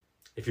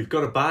If you've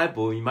got a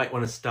Bible, you might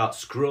want to start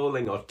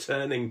scrolling or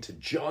turning to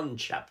John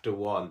chapter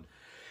 1.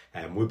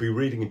 And we'll be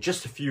reading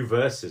just a few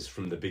verses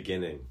from the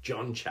beginning.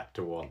 John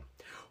chapter 1.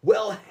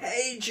 Well,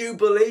 hey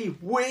Jubilee,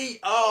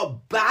 we are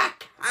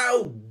back.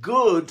 How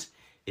good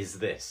is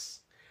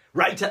this?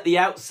 Right at the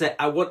outset,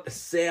 I want to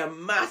say a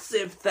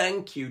massive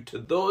thank you to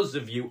those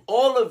of you,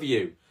 all of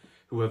you,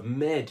 who have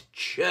made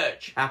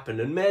church happen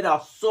and made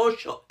our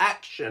social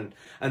action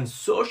and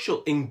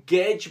social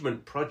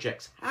engagement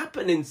projects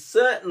happen in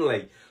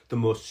certainly the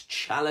most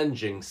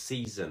challenging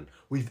season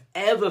we've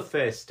ever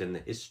faced in the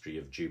history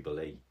of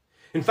Jubilee.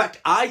 In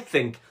fact, I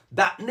think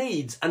that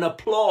needs an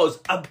applause,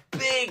 a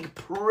big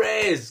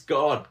praise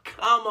God.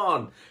 Come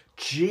on.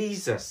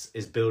 Jesus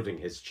is building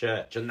his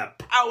church and the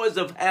powers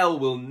of hell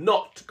will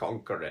not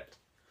conquer it.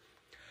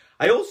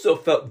 I also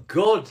felt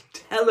God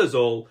tell us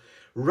all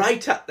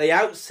right at the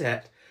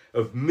outset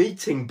of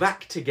meeting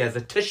back together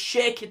to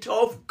shake it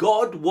off.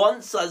 God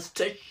wants us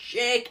to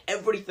shake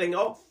everything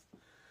off.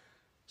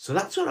 So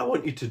that's what I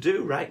want you to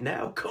do right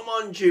now. Come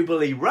on,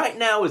 Jubilee. Right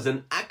now is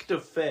an act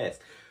of faith.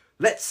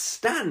 Let's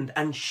stand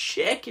and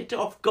shake it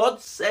off.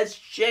 God says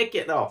shake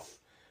it off.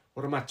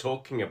 What am I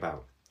talking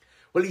about?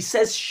 Well, he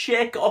says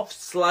shake off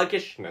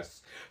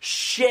sluggishness.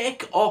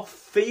 Shake off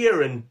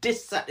fear and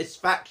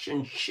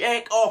dissatisfaction.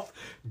 Shake off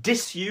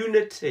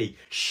disunity.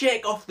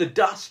 Shake off the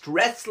dust,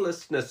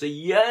 restlessness, a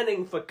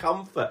yearning for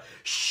comfort.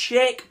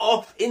 Shake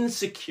off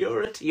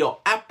insecurity or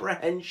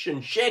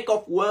apprehension. Shake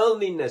off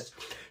worldliness.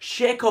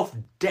 Shake off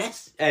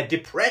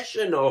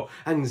depression or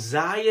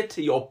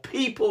anxiety or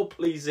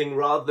people-pleasing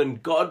rather than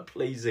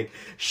God-pleasing.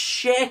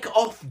 Shake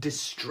off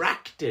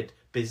distracted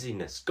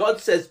busyness. God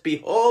says,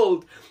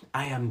 behold,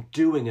 I am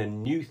doing a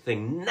new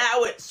thing.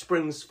 Now it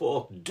springs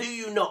forth. Do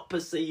you not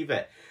perceive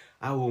it?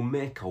 I will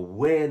make a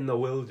way in the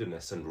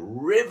wilderness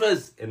and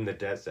rivers in the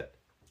desert.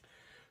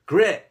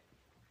 Great.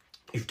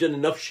 You've done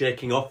enough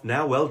shaking off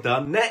now. Well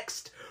done.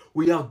 Next,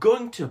 we are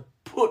going to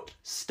put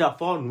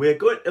stuff on. We're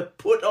going to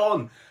put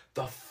on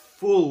the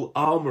full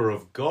armour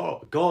of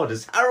God,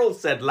 as Harold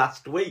said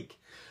last week.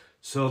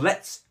 So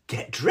let's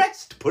get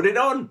dressed. Put it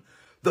on.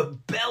 The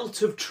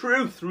belt of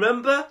truth,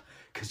 remember?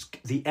 Because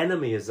the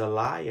enemy is a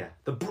liar.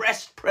 The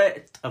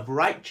breastplate of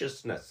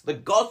righteousness, the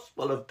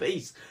gospel of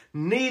peace.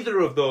 Neither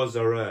of those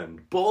are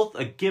earned. Both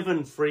are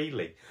given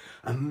freely.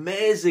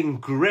 Amazing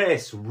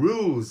grace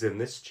rules in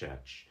this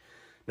church.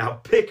 Now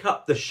pick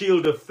up the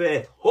shield of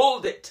faith.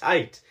 Hold it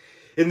tight.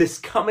 In this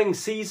coming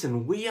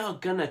season, we are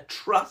going to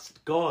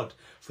trust God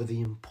for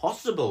the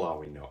impossible, are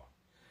we not?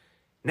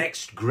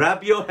 Next,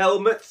 grab your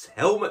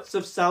helmets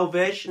of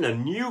salvation, a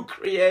new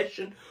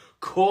creation,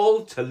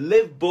 called to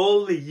live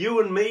boldly, you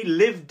and me,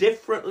 live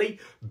differently,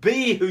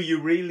 be who you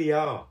really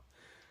are.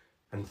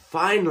 And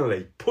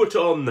finally, put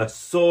on the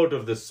sword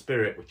of the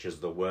Spirit, which is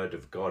the word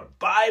of God,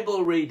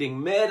 Bible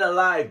reading made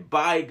alive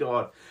by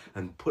God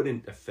and put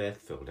into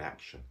faith-filled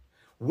action.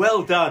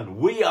 Well done,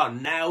 we are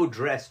now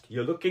dressed.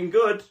 You're looking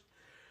good.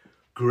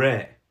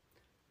 Great.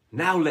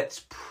 Now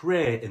let's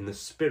pray in the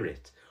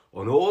Spirit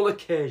on all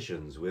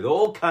occasions with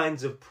all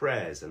kinds of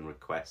prayers and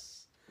requests.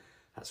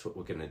 That's what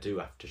we're going to do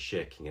after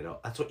shaking it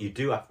off. That's what you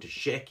do after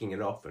shaking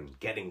it off and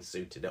getting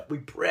suited up. We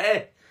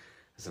pray,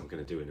 as I'm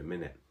going to do in a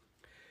minute.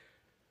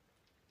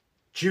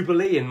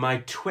 Jubilee, in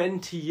my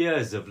 20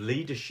 years of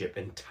leadership,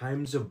 in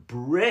times of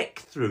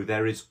breakthrough,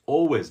 there is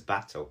always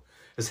battle.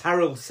 As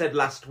Harold said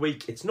last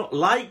week, it's not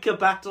like a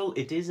battle,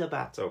 it is a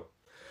battle.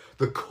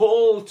 The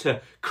call to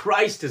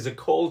Christ is a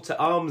call to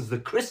arms. The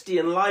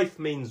Christian life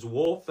means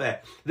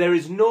warfare. There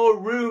is no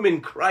room in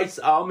Christ's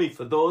army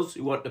for those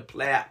who want to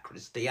play at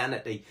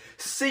Christianity,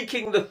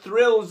 seeking the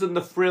thrills and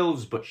the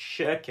frills, but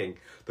shirking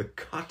the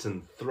cut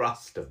and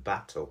thrust of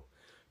battle.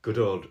 Good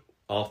old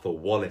Arthur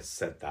Wallace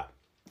said that.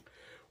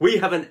 We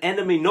have an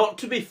enemy not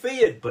to be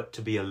feared, but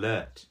to be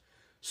alert.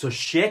 So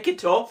shake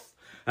it off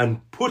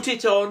and put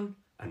it on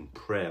and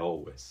pray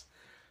always.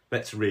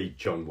 Let's read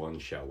John 1,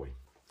 shall we?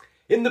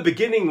 In the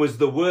beginning was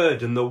the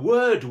Word, and the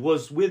Word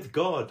was with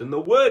God, and the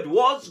Word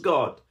was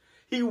God.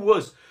 He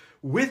was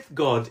with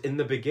God in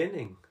the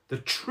beginning. The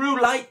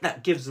true light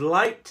that gives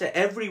light to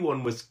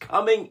everyone was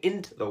coming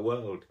into the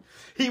world.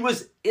 He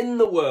was in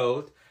the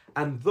world,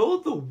 and though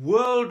the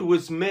world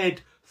was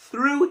made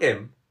through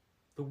him,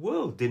 the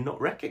world did not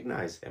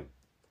recognize him.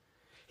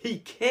 He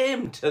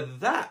came to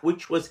that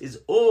which was his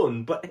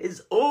own, but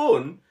his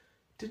own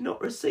did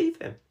not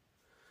receive him.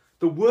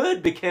 The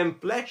Word became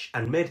flesh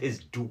and made his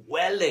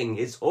dwelling,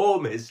 his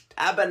home, his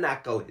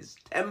tabernacle, his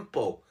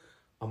temple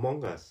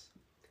among us.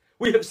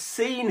 We have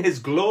seen his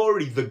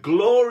glory, the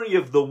glory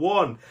of the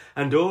one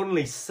and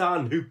only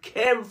Son who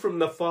came from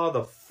the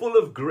Father, full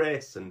of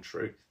grace and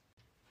truth.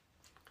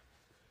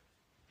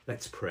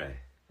 Let's pray.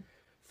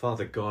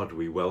 Father God,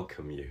 we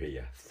welcome you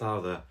here.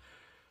 Father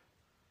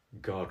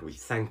God, we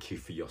thank you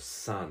for your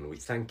Son. We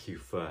thank you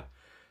for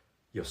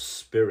your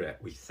Spirit.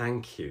 We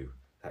thank you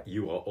that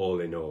you are all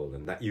in all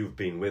and that you've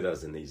been with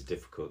us in these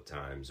difficult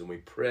times. And we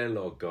pray,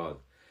 Lord God,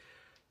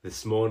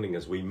 this morning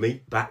as we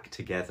meet back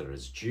together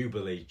as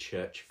Jubilee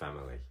Church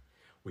family,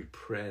 We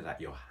pray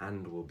that your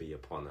hand will be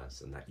upon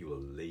us and that you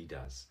will lead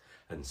us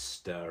and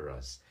stir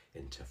us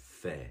into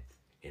faith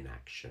in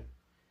action.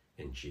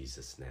 In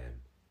Jesus'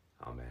 name,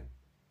 amen.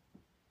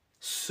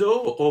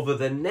 So over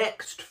the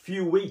next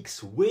few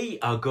weeks, we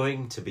are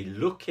going to be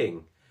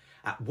looking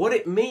at what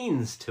it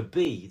means to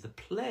be the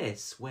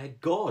place where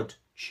God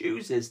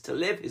chooses to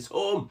live his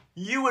home.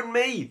 You and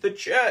me, the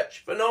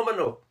church,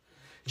 phenomenal.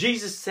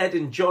 Jesus said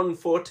in John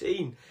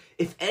 14,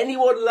 if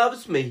anyone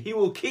loves me, he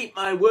will keep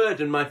my word,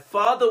 and my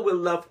Father will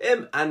love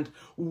him, and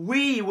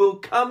we will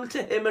come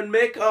to him and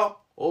make our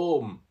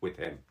home with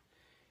him.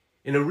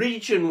 In a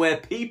region where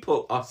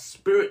people are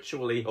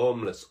spiritually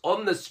homeless,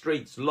 on the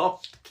streets,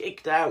 lost,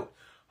 kicked out,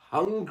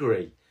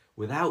 hungry,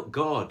 without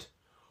God,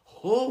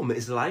 home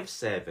is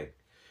life-saving.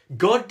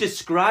 God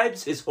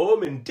describes his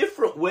home in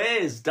different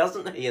ways,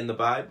 doesn't he, in the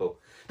Bible?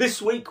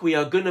 This week we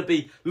are going to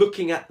be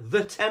looking at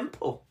the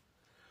temple.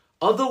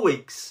 Other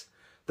weeks,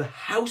 the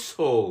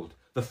household,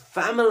 the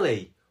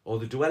family, or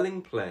the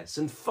dwelling place.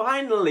 And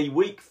finally,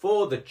 week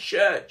 4, the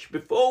church.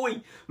 Before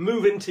we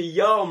move into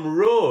Yarm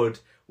Road,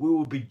 we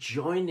will be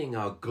joining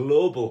our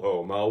global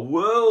home, our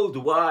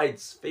worldwide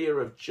sphere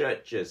of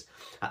churches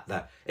at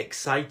the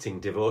exciting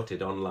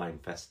Devoted Online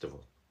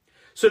Festival.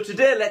 So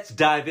today, let's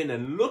dive in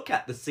and look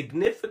at the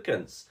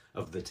significance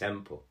of the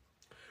temple.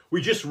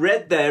 We just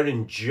read there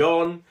in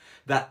John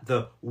that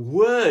the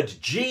Word,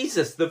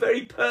 Jesus, the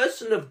very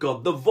person of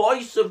God, the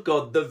voice of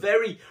God, the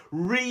very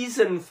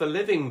reason for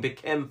living,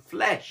 became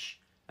flesh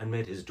and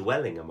made his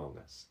dwelling among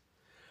us.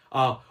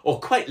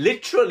 Or quite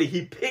literally,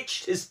 he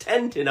pitched his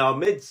tent in our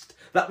midst.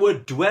 That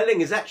word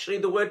dwelling is actually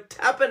the word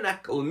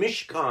tabernacle,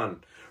 mishkan.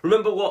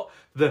 Remember what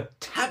the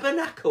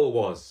tabernacle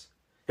was?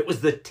 It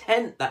was the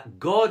tent that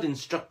God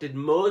instructed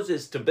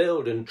Moses to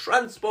build and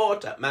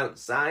transport at Mount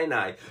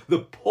Sinai, the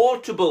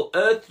portable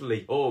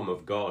earthly home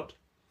of God.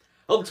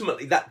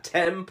 Ultimately, that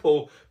tent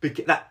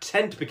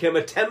became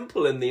a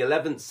temple in the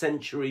 11th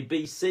century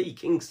BC.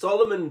 King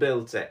Solomon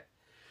built it.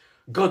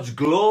 God's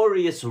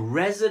glorious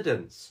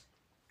residence.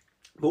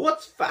 But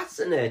what's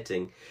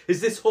fascinating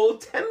is this whole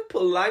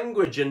temple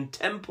language and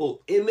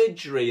temple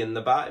imagery in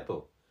the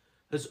Bible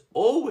has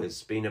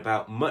always been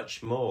about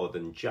much more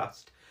than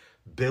just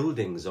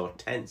buildings or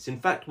tents. In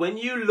fact, when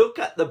you look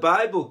at the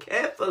Bible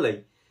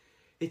carefully,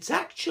 it's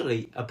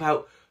actually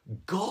about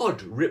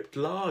God writ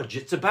large.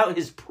 It's about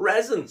his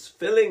presence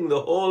filling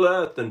the whole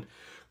earth, and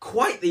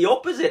quite the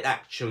opposite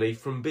actually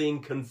from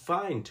being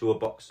confined to a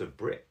box of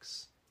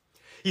bricks.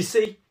 You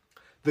see,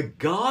 the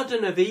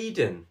Garden of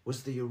Eden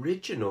was the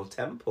original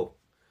temple,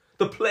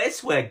 the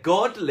place where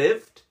God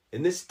lived.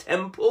 In this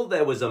temple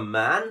there was a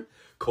man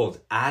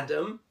called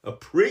Adam, a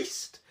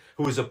priest,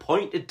 who was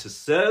appointed to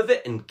serve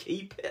it and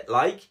keep it.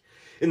 Like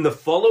in the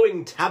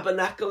following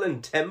tabernacle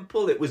and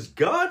temple, it was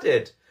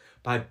guarded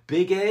by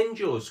big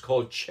angels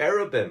called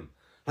cherubim,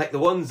 like the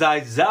ones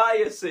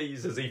Isaiah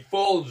sees as he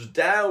falls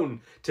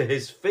down to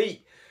his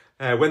feet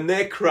when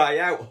they cry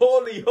out,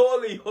 "Holy,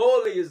 holy,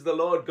 holy is the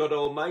Lord God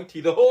Almighty.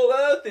 The whole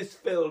earth is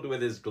filled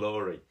with his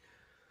glory."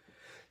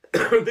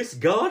 This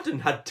garden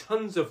had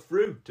tons of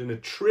fruit and a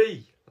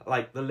tree,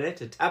 like the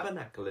later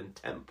tabernacle and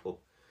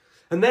temple.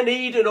 And then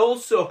Eden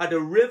also had a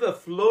river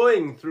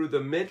flowing through the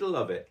middle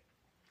of it,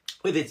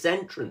 with its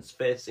entrance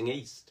facing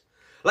east,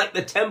 like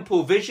the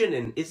temple vision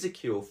in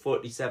Ezekiel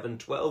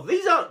 47:12.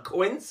 These aren't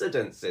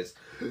coincidences.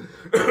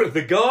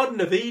 The Garden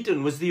of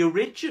Eden was the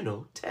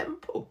original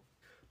temple.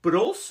 But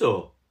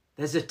also,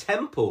 there's a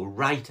temple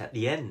right at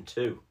the end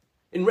too.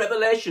 In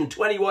Revelation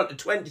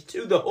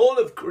 21-22, the whole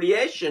of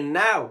creation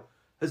now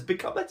has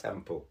become a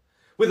temple,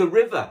 with a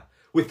river,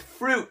 with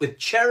fruit, with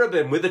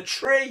cherubim, with a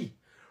tree.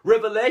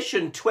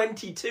 Revelation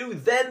 22,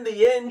 then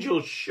the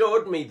angel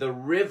showed me the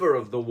river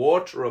of the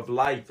water of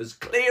life, as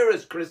clear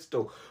as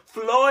crystal,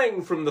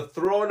 flowing from the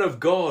throne of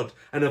God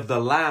and of the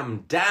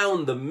Lamb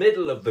down the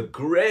middle of the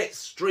great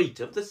street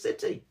of the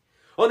city.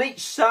 On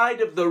each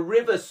side of the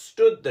river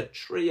stood the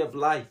tree of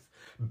life,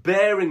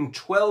 bearing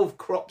 12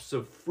 crops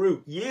of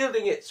fruit,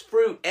 yielding its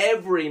fruit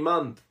every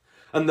month,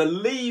 and the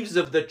leaves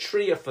of the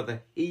tree are for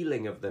the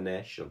healing of the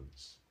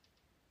nations.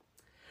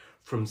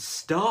 From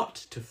start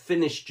to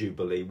finish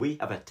Jubilee, we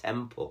have a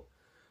temple.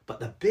 But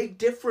the big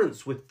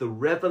difference with the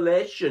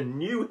Revelation,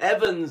 new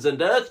heavens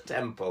and earth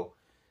temple,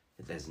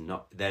 there's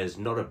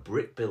not a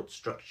brick-built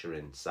structure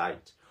in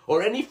sight,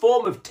 or any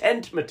form of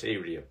tent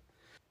material.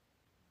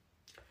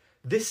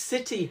 This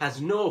city has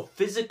no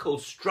physical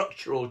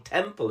structural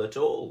temple at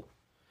all.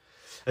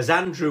 As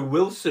Andrew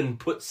Wilson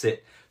puts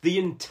it, the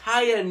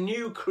entire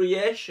new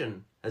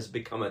creation has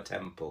become a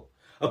temple,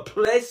 a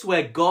place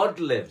where God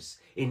lives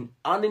in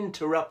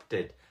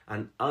uninterrupted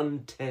and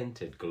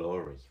untainted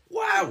glory.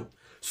 Wow!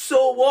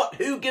 So what?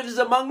 Who gives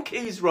the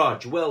monkeys,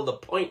 Raj? Well, the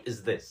point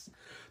is this.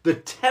 The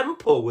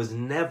temple was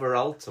never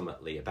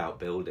ultimately about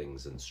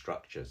buildings and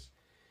structures.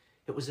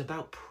 It was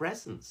about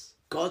presence,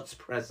 God's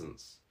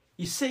presence.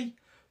 You see,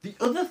 the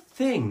other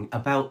thing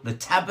about the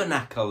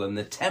tabernacle and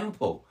the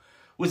temple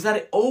was that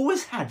it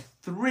always had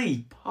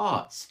 3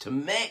 parts to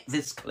make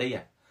this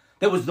clear.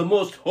 There was the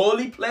most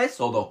holy place,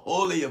 or the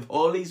Holy of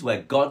Holies,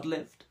 where God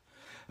lived.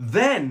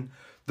 Then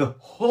the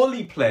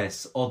holy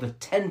place, or the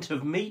tent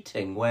of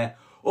meeting, where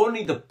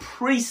only the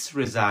priests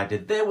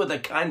resided. They were the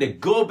kind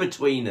of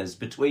go-betweeners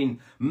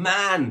between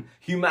man,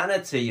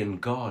 humanity,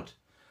 and God.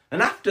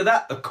 And after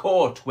that, the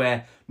court,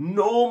 where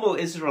normal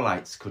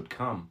Israelites could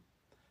come.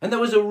 And there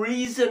was a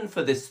reason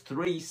for this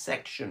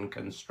three-section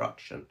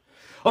construction.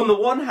 On the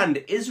one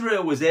hand,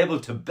 Israel was able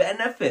to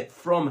benefit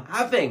from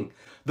having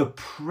the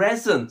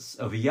presence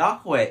of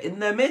Yahweh in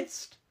their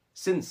midst,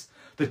 since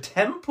the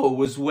temple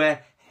was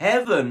where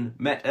heaven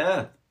met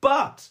earth.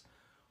 But,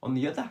 on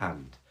the other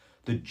hand,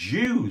 the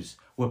Jews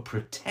were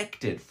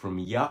protected from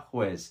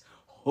Yahweh's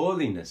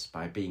holiness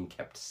by being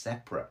kept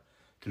separate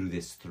through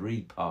this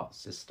three-part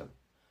system.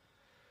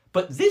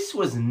 But this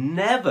was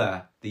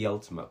never the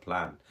ultimate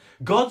plan.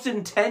 God's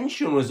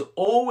intention was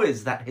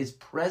always that his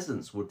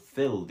presence would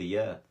fill the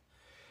earth.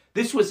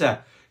 This was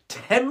a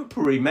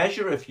temporary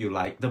measure, if you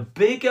like. The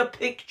bigger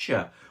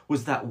picture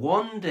was that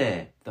one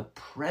day the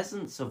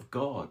presence of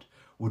God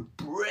would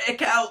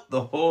break out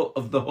the whole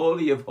of the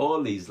Holy of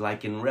Holies,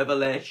 like in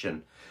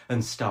Revelation,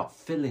 and start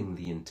filling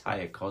the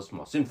entire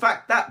cosmos. In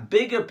fact, that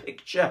bigger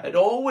picture had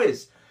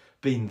always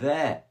been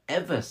there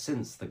ever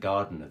since the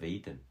Garden of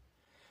Eden.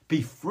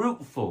 Be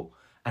fruitful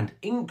and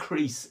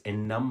increase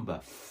in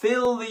number.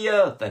 Fill the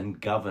earth and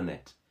govern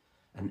it.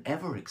 An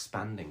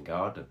ever-expanding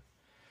garden.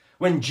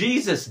 When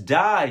Jesus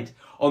died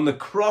on the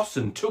cross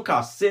and took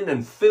our sin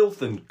and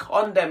filth and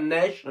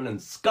condemnation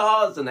and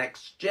scars and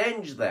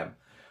exchanged them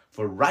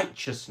for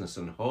righteousness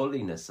and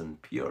holiness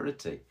and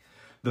purity,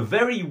 the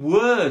very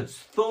words,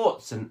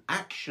 thoughts and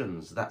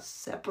actions that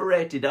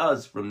separated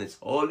us from this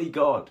holy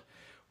God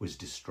was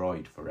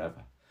destroyed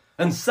forever.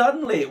 And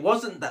suddenly it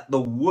wasn't that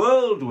the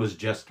world was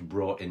just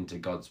brought into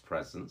God's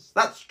presence.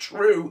 That's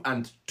true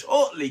and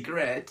totally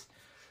great.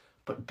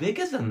 But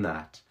bigger than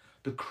that,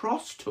 the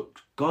cross took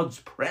God's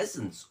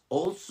presence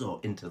also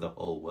into the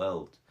whole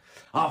world.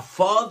 Our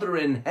Father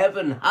in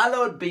heaven,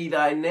 hallowed be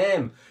thy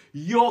name.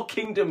 Your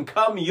kingdom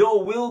come,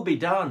 your will be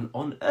done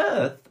on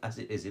earth as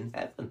it is in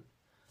heaven.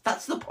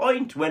 That's the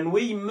point. When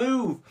we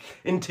move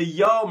into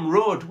Yarm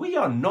Road, we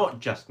are not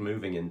just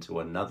moving into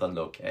another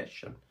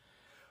location,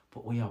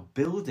 but we are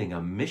building a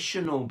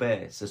missional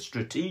base, a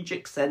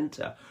strategic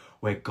centre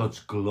where God's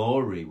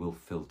glory will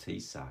fill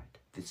Teesside,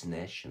 this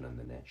nation and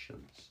the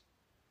nations.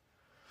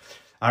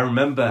 I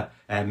remember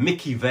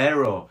Mickey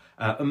Vero,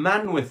 a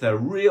man with a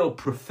real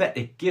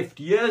prophetic gift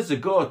years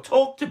ago,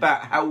 talked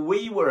about how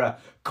we were a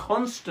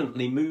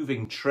constantly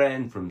moving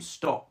train from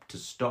stop to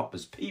stop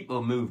as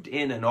people moved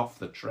in and off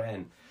the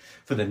train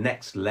for the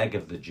next leg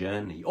of the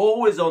journey.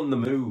 Always on the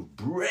move,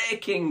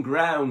 breaking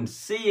ground,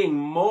 seeing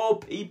more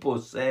people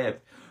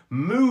saved,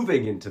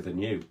 moving into the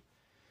new.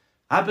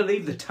 I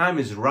believe the time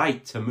is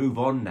right to move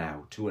on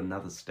now to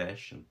another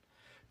station.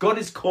 God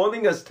is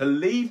calling us to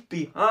leave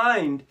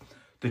behind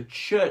the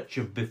church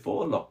of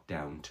before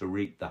lockdown to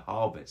reap the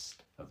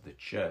harvest of the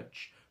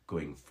church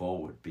going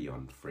forward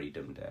beyond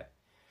Freedom Day.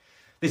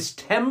 This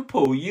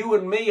temple, you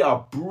and me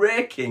are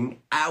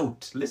breaking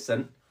out.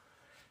 Listen,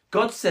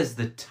 God says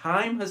the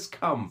time has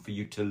come for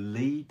you to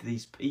lead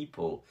these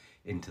people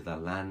into the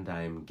land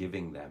I am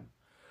giving them.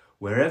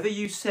 Wherever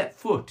you set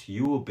foot,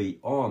 you will be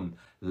on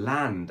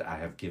land I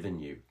have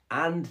given you,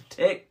 and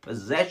take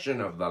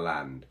possession of the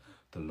land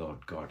the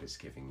Lord God is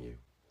giving you.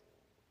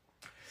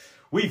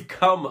 We've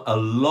come a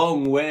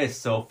long way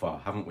so far,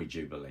 haven't we,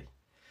 Jubilee?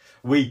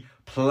 We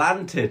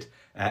planted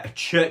a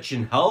church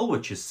in Hull,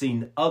 which has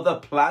seen other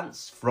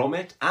plants from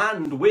it,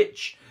 and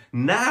which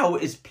now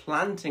is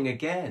planting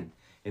again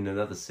in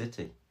another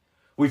city.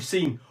 We've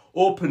seen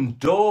Open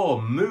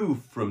Door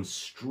move from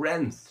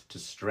strength to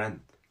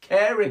strength,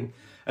 caring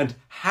and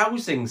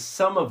housing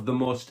some of the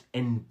most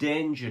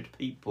endangered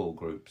people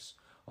groups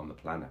on the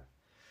planet.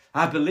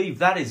 I believe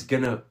that is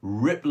going to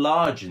rip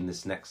large in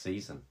this next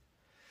season.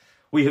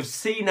 We have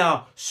seen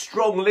our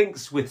strong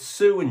links with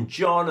Sue and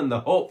John and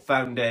the Hope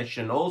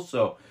Foundation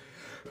also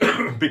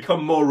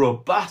become more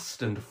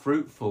robust and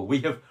fruitful. We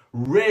have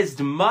raised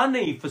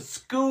money for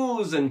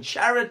schools and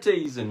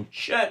charities and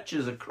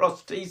churches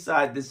across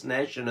Teesside, this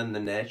nation and the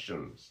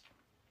nations.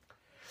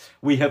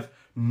 We have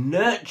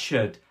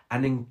nurtured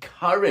and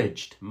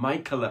encouraged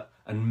Michael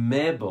and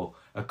Mabel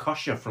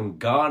Akosha from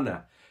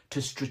Ghana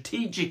to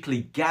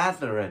strategically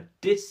gather a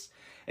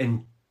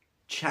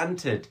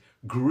disenchanted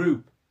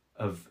group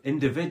of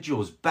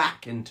individuals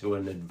back into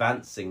an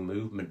advancing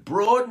movement,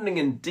 broadening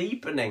and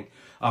deepening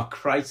our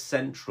Christ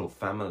Central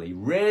family,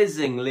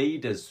 raising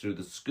leaders through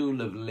the School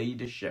of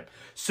Leadership,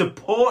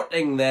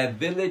 supporting their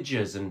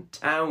villages and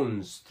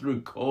towns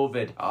through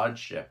COVID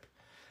hardship,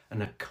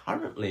 and are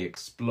currently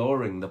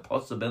exploring the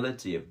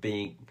possibility of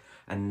being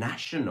a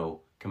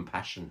national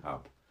compassion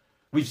hub.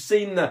 We've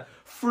seen the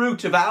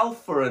fruit of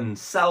Alpha and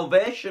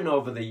Salvation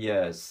over the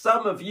years.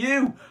 Some of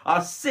you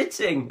are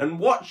sitting and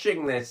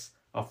watching this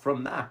are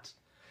from that,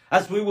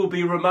 as we will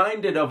be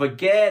reminded of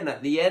again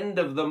at the end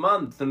of the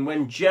month. And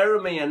when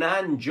Jeremy and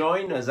Anne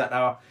join us at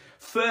our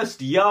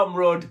first Yarm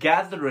Road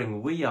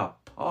gathering, we are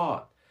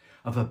part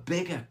of a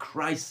bigger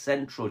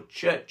Christ-central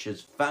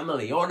church's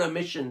family on a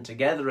mission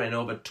together in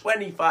over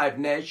 25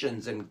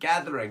 nations and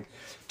gathering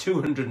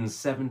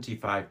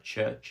 275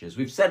 churches.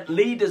 We've sent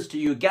leaders to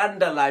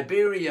Uganda,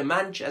 Liberia,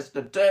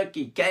 Manchester,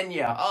 Turkey,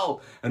 Kenya,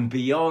 Hull and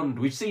beyond.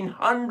 We've seen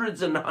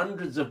hundreds and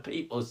hundreds of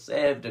people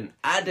saved and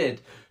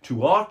added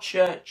to our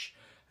church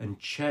and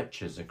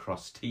churches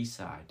across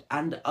Teesside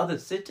and other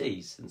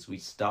cities since we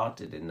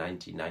started in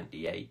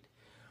 1998.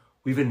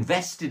 We've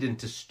invested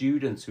into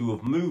students who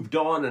have moved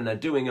on and are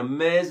doing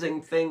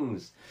amazing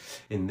things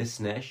in this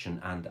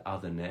nation and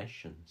other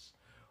nations.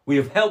 We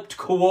have helped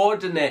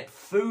coordinate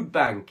Food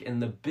Bank in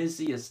the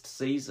busiest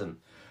season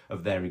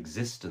of their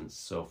existence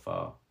so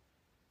far.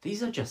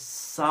 These are just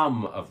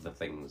some of the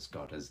things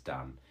God has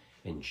done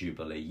in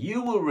Jubilee.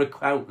 You will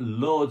recount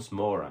loads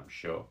more, I'm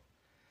sure.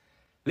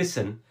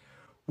 Listen,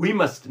 we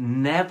must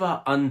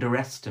never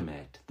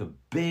underestimate the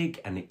big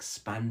and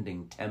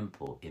expanding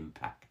temple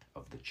impact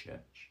of the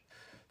church.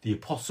 The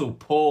Apostle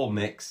Paul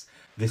makes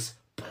this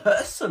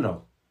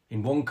personal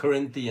in 1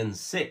 Corinthians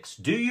 6.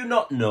 Do you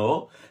not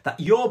know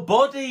that your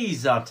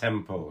bodies are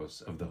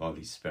temples of the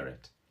Holy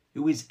Spirit,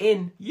 who is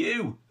in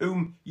you,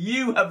 whom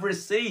you have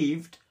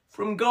received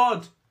from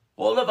God?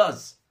 All of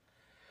us.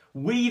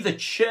 We, the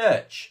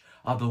church,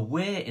 are the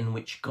way in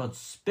which God's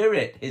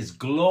Spirit, his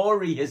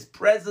glory, his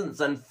presence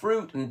and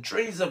fruit and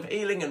trees of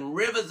healing and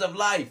rivers of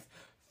life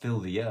fill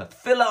the earth.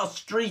 Fill our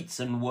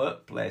streets and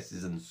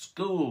workplaces and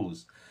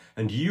schools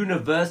and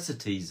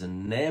universities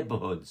and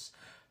neighbourhoods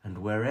and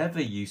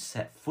wherever you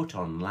set foot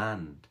on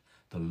land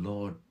the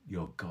Lord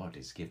your God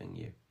is giving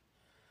you.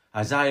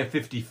 Isaiah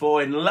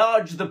 54,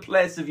 enlarge the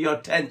place of your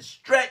tent,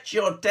 stretch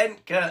your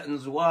tent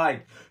curtains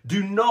wide,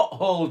 do not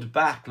hold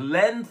back,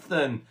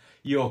 lengthen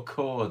your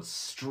cords,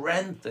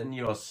 strengthen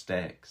your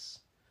stakes.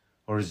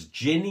 Or as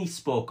Ginny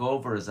spoke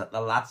over us at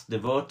the last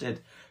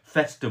Devoted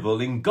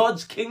festival, in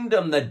God's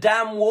kingdom the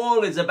dam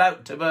wall is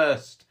about to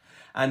burst.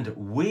 And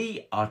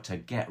we are to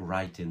get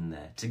right in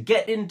there, to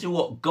get into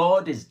what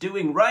God is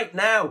doing right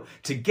now,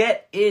 to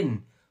get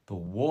in the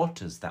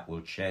waters that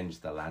will change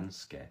the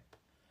landscape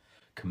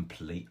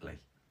completely.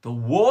 The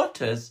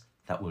waters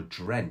that will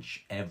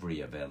drench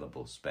every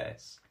available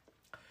space.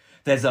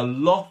 There's a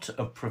lot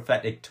of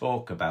prophetic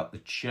talk about the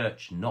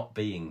church not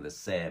being the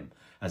same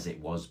as it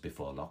was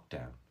before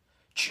lockdown.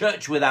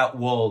 Church without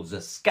walls,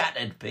 a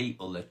scattered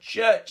people. The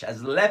church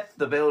has left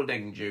the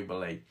building,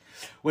 Jubilee.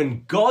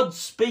 When God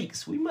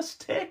speaks, we must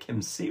take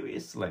him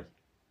seriously.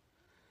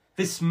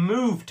 This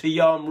move to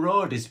Yarm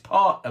Road is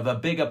part of a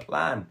bigger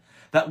plan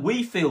that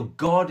we feel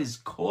God is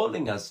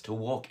calling us to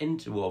walk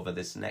into over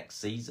this next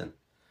season.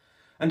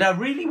 And I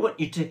really want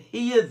you to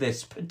hear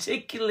this,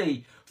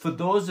 particularly for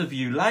those of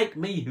you like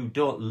me who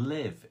don't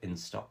live in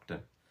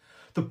Stockton.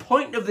 The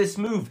point of this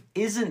move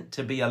isn't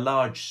to be a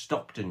large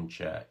Stockton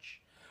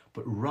church,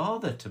 but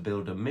rather to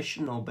build a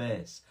missional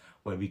base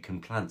where we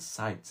can plant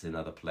sites in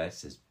other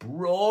places,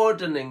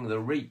 broadening the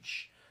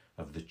reach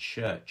of the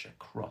church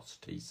across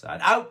Teesside.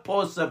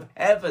 Outposts of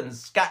heaven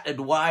scattered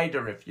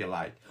wider, if you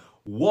like.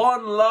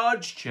 One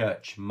large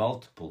church,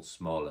 multiple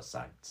smaller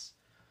sites.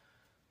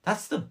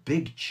 That's the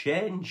big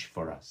change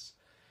for us.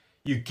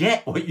 You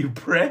get what you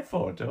pray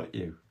for, don't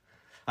you?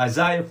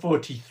 Isaiah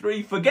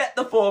 43, forget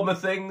the former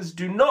things,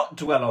 do not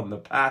dwell on the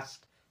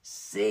past.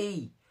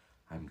 See,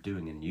 I'm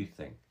doing a new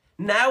thing.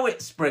 Now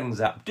it springs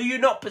up. Do you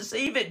not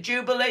perceive it,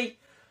 Jubilee?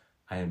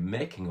 I am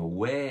making a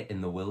way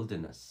in the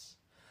wilderness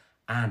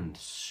and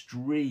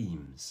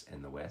streams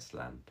in the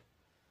wasteland.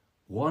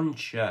 One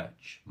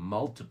church,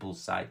 multiple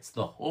sites,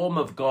 the home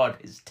of God,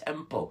 his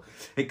temple,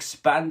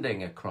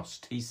 expanding across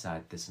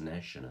Teesside, this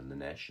nation and the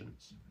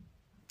nations.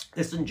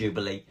 Listen,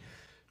 Jubilee,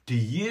 do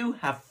you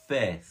have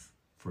faith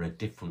for a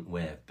different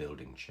way of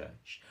building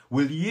church?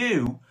 Will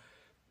you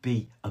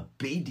be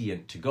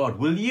obedient to God?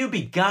 Will you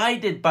be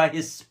guided by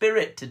his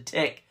Spirit to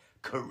take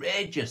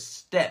courageous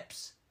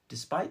steps,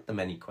 despite the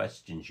many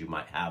questions you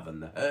might have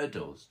and the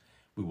hurdles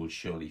we will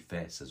surely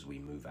face as we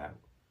move out?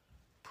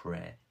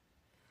 Pray.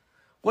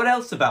 What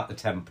else about the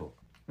temple?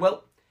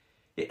 Well,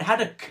 it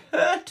had a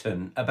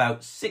curtain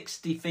about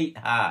 60 feet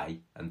high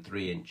and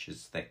 3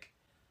 inches thick.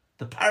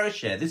 The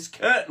parashah, this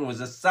curtain was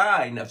a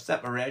sign of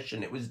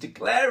separation. It was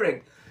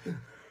declaring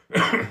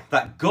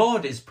that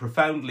God is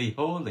profoundly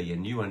holy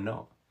and you are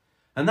not.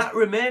 And that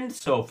remained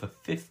so for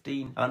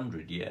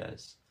 1,500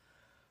 years.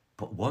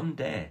 But one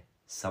day,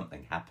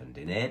 something happened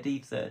in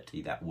AD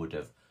 30 that would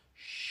have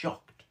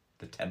shocked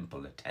the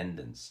temple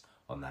attendants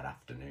on that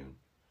afternoon.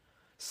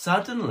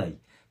 Suddenly,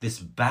 this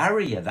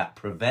barrier that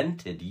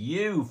prevented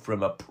you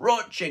from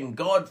approaching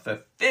God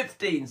for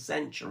 15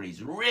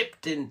 centuries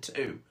ripped in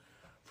two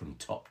from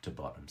top to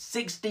bottom.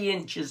 60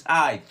 inches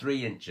high,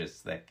 3 inches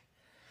thick.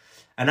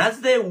 And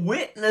as they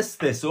witnessed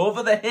this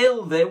over the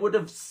hill, they would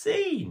have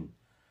seen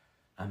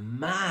a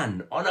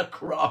man on a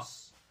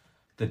cross,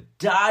 the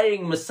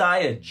dying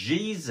Messiah,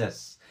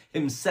 Jesus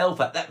himself,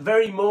 at that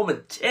very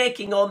moment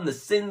taking on the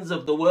sins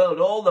of the world,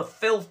 all the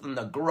filth and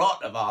the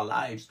grot of our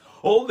lives,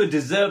 all the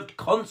deserved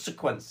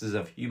consequences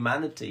of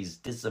humanity's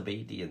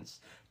disobedience,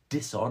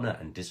 dishonour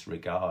and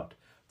disregard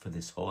for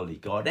this holy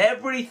God.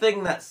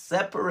 Everything that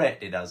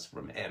separated us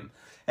from him,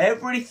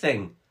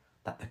 everything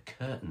that the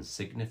curtain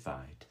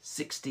signified,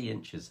 60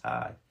 inches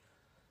high,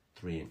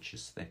 3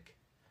 inches thick.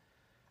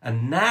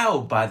 And now,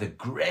 by the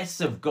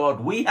grace of God,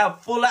 we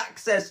have full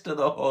access to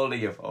the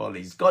Holy of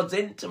Holies, God's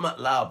intimate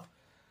love.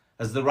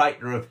 As the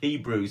writer of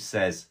Hebrews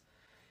says,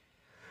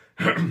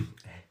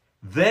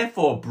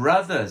 therefore,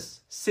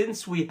 brothers,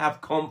 since we have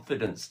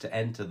confidence to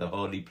enter the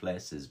holy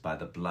places by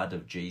the blood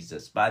of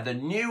Jesus, by the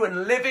new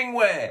and living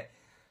way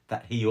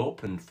that he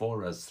opened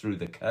for us through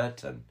the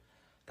curtain,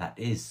 that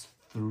is,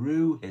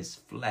 through his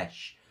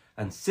flesh,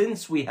 and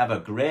since we have a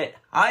great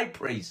high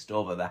priest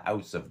over the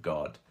house of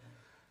God,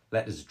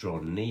 let us draw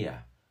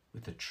near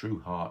with a true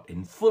heart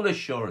in full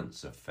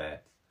assurance of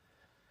faith.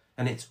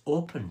 And it's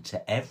open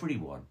to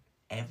everyone,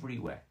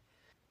 everywhere.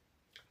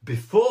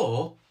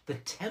 Before, the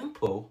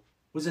temple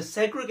was a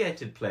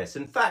segregated place.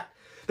 In fact,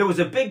 there was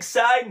a big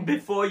sign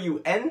before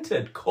you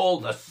entered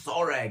called the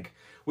Soreg,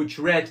 which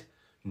read,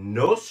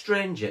 no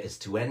stranger is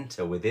to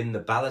enter within the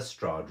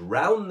balustrade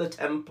round the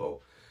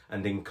temple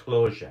and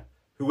enclosure.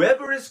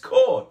 Whoever is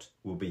caught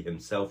will be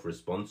himself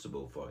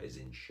responsible for his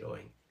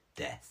ensuing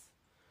death.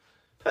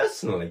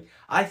 Personally,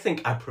 I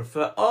think I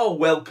prefer our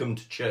welcome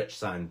to church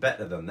sign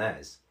better than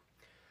theirs.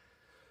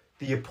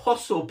 The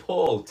Apostle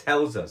Paul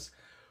tells us,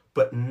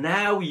 but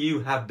now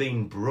you have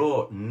been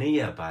brought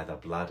near by the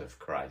blood of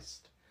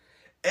Christ.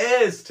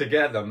 Heirs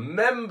together,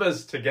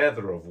 members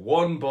together of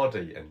one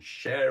body, and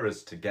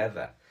sharers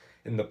together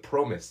in the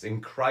promise in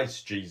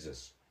Christ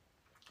Jesus,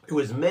 who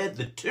has made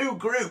the two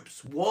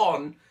groups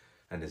one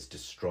and has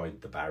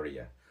destroyed the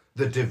barrier,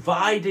 the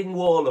dividing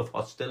wall of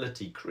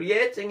hostility,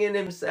 creating in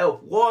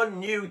himself one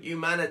new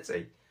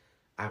humanity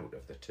out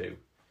of the two.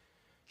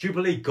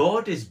 Jubilee,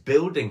 God is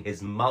building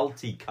his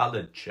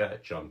multicoloured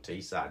church on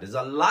Teesside as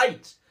a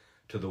light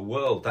to the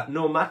world, that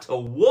no matter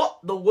what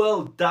the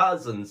world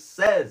does and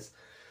says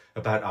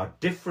about our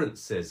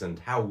differences and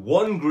how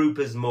one group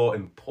is more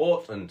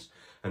important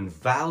and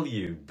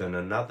valued than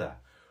another,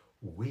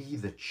 we,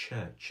 the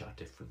church, are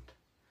different.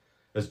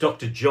 As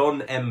Dr.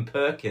 John M.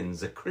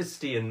 Perkins, a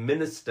Christian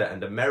minister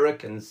and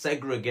American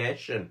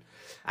segregation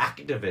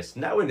activist,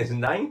 now in his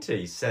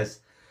 90s,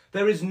 says,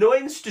 there is no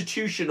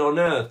institution on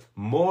earth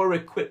more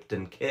equipped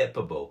and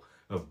capable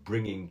of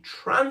bringing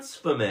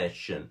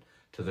transformation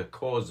to the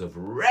cause of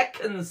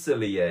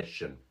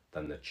reconciliation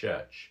than the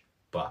church.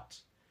 But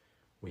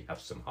we have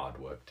some hard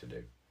work to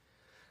do.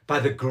 By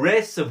the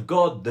grace of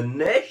God, the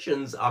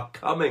nations are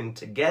coming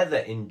together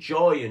in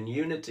joy and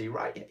unity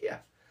right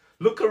here.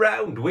 Look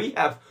around. We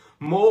have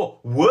more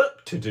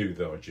work to do,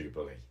 though,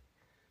 Jubilee.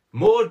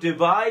 More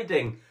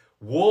dividing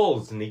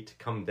walls need to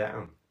come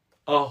down.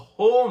 Our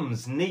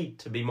homes need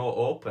to be more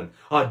open.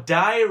 Our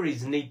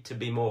diaries need to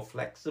be more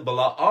flexible.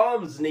 Our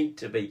arms need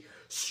to be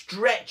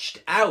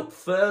stretched out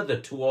further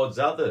towards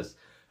others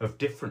of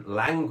different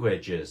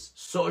languages,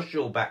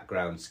 social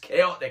backgrounds,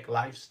 chaotic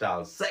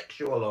lifestyles,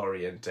 sexual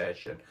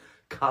orientation,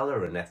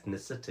 colour and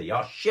ethnicity.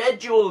 Our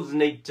schedules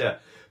need to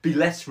be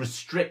less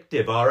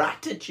restrictive. Our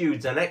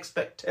attitudes and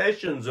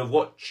expectations of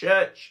what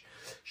church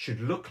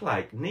should look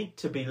like need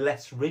to be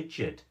less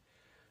rigid.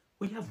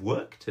 We have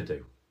work to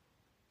do.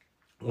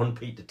 1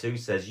 Peter 2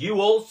 says, you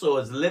also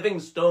as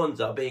living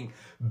stones are being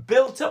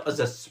built up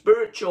as a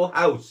spiritual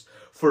house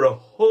for a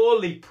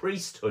holy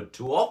priesthood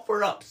to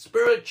offer up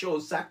spiritual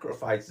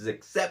sacrifices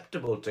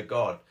acceptable to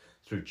God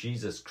through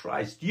Jesus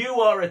Christ. You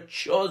are a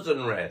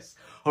chosen race,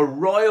 a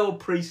royal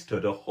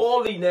priesthood, a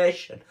holy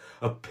nation,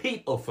 a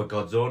people for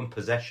God's own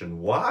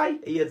possession. Why?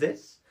 Hear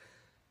this,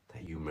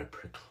 that you may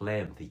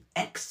proclaim the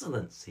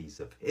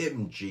excellencies of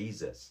him,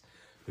 Jesus,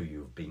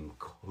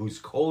 who's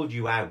called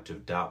you out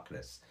of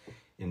darkness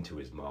into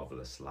his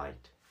marvelous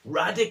light.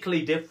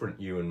 Radically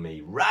different, you and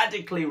me,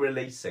 radically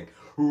releasing,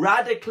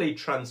 radically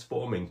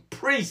transforming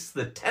priests,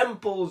 the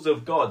temples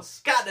of God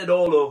scattered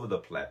all over the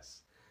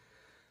place.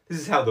 This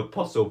is how the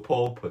Apostle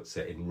Paul puts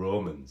it in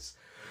Romans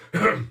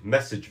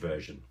Message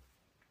version.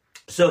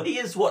 So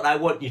here's what I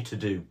want you to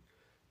do,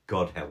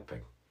 God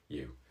helping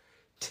you.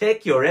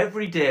 Take your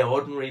everyday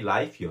ordinary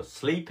life, your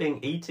sleeping,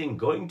 eating,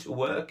 going to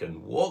work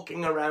and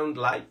walking around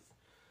life,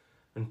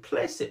 and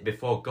place it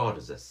before God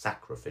as a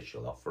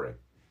sacrificial offering.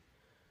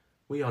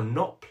 We are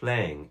not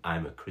playing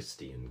I'm a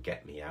Christian,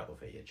 get me out of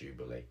here,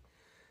 Jubilee.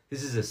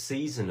 This is a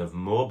season of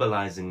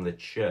mobilizing the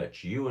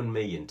church, you and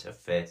me, into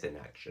faith in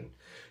action.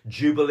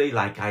 Jubilee,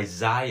 like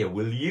Isaiah,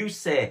 will you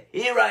say,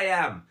 here I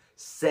am,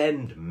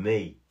 send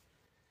me.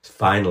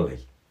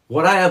 Finally,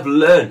 what I have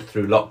learned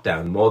through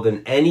lockdown more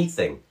than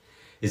anything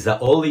is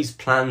that all these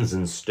plans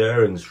and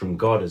stirrings from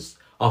God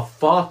are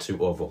far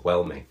too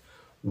overwhelming,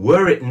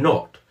 were it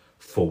not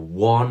for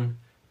one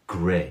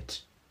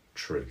great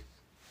truth.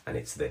 And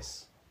it's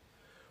this.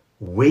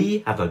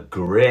 We have a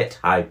great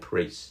high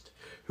priest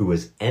who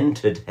has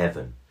entered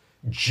heaven,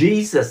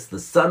 Jesus, the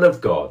Son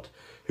of God,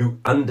 who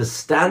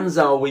understands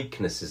our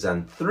weaknesses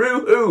and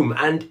through whom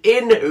and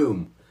in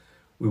whom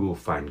we will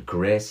find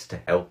grace to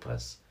help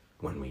us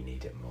when we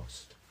need it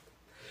most.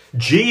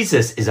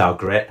 Jesus is our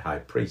great high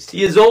priest.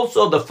 He is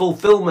also the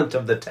fulfillment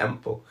of the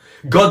temple,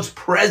 God's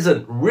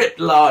present, writ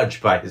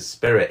large by his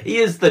Spirit. He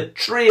is the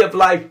tree of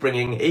life,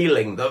 bringing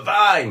healing, the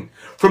vine.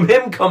 From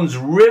him comes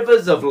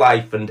rivers of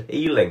life and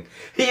healing.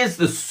 He is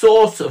the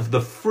source of the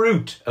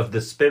fruit of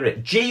the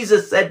Spirit.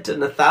 Jesus said to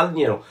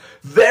Nathanael,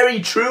 very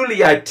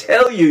truly I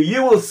tell you,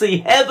 you will see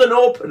heaven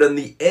open and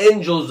the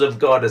angels of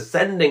God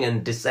ascending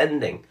and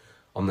descending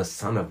on the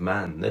Son of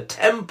Man, the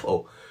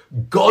temple,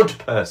 God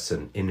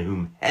person in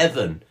whom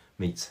heaven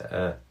meets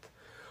earth.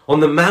 On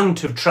the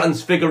Mount of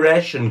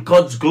Transfiguration,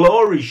 God's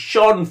glory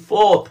shone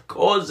forth,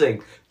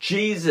 causing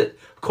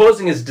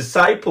his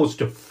disciples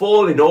to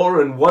fall in awe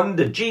and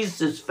wonder.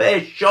 Jesus'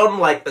 face shone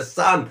like the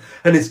sun,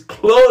 and his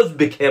clothes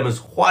became as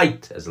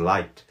white as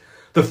light.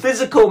 The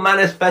physical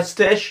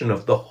manifestation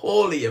of the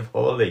Holy of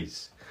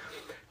Holies.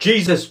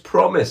 Jesus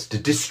promised to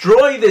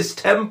destroy this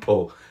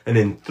temple, and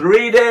in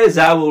 3 days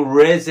I will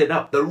raise it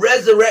up. The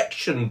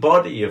resurrection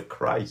body of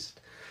Christ.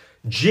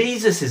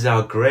 Jesus is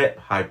our great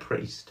high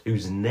priest,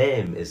 whose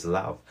name is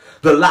love.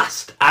 The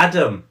last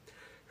Adam,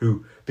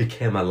 who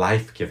became a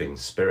life-giving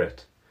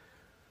spirit.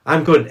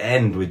 I'm going to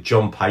end with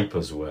John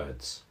Piper's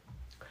words.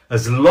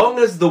 As long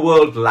as the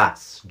world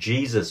lasts,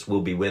 Jesus will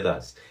be with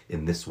us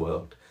in this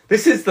world.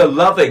 This is the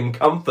loving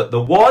comfort,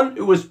 the one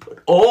who has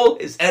put all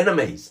his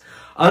enemies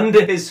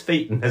under his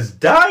feet and has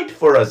died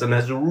for us and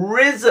has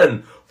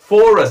risen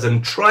for us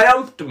and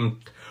triumphed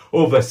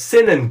over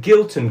sin and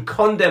guilt and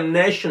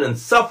condemnation and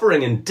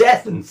suffering and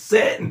death and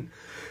Satan,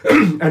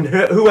 and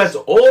who has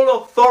all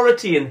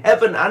authority in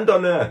heaven and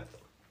on earth.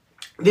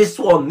 This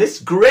one, this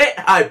great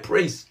high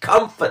priest,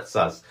 comforts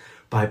us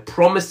by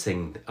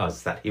promising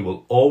us that he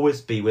will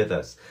always be with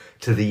us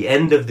to the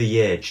end of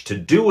the age, to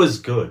do us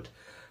good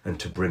and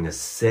to bring us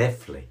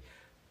safely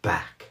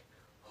back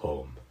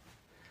home.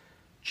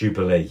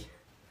 Jubilee,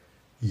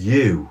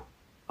 you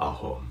are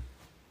home.